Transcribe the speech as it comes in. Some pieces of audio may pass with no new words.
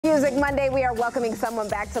Music Monday, we are welcoming someone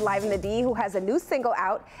back to Live in the D who has a new single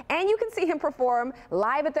out, and you can see him perform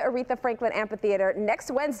live at the Aretha Franklin Amphitheater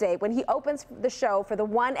next Wednesday when he opens the show for the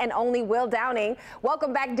one and only Will Downing.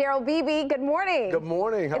 Welcome back, Daryl Beebe. Good morning. Good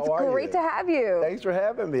morning. How are you? It's great to have you. Thanks for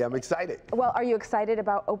having me. I'm excited. Well, are you excited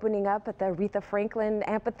about opening up at the Aretha Franklin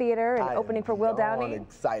Amphitheater and opening for Will Downing? I'm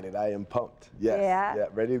excited. I am pumped. Yes. Yeah,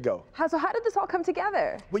 ready to go. So how did this all come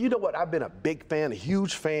together? Well, you know what? I've been a big fan, a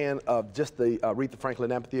huge fan of just the Aretha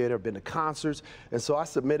Franklin Amphitheater. I've been to concerts, and so I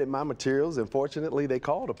submitted my materials, and fortunately, they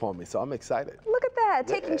called upon me, so I'm excited. Look at that,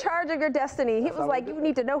 taking charge of your destiny. He was like, you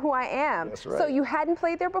need to know who I am. That's right. So you hadn't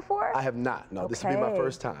played there before? I have not. No, this will be my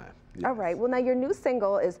first time. Yes. All right. Well, now your new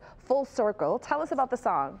single is Full Circle. Tell us about the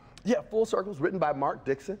song. Yeah, Full Circle is written by Mark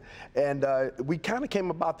Dixon, and we kind of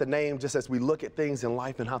came about the name just as we look at things in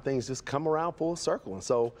life and how things just come around full circle. And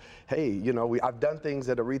so, hey, you know, I've done things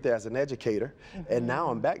at Aretha as an educator, and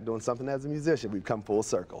now I'm back doing something as a musician. We've come full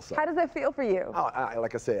circle. So. How does that feel for you? Oh,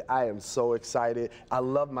 like I said, I am so excited. I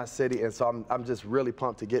love my city, and so I'm just really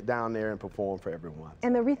pumped to get down there and perform for everyone.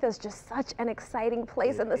 And Aretha is just such an exciting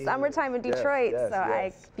place in the summertime in Detroit, so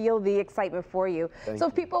I feel the excitement for you. So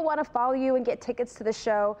if people want to follow you and get tickets to the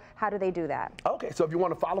show, how do they do that? Okay, so if you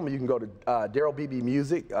want to follow me, you can go to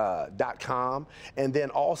darylbeebemusic.com, and then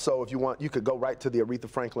also if you want, you could go right to the Aretha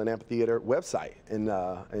Franklin Amphitheater website, and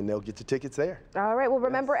they'll get your tickets there. All right, well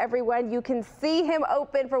remember everyone, you can see him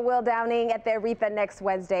open for Will Downing at the Aretha next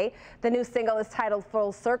Wednesday. The new single is titled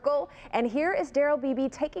Full Circle, and here is Daryl Beebe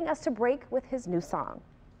taking us to break with his new song.